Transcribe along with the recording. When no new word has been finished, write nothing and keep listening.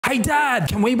Hey, Dad,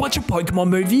 can we watch a Pokemon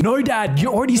movie? No, Dad, you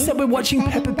already said we're watching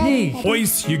Peppa Pig.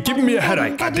 Boys, you're giving me a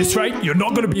headache. At this rate, you're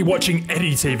not going to be watching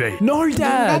any TV. No,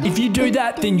 Dad. If you do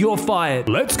that, then you're fired.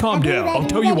 Let's calm down. I'll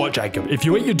tell you what, Jacob. If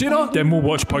you eat your dinner, then we'll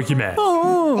watch Pokemon.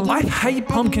 Oh, I hate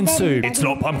pumpkin soup. It's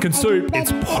not pumpkin soup.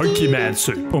 It's Pokemon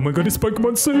soup. Oh my god, it's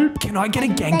Pokemon soup. Can I get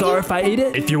a Gengar if I eat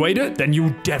it? If you eat it, then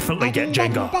you'll definitely get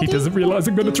Jenga. He doesn't realize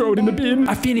I'm going to throw it in the bin.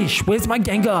 I finished. Where's my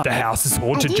Gengar? The house is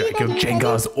haunted, Jacob.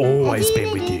 Jenga's always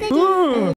been with you.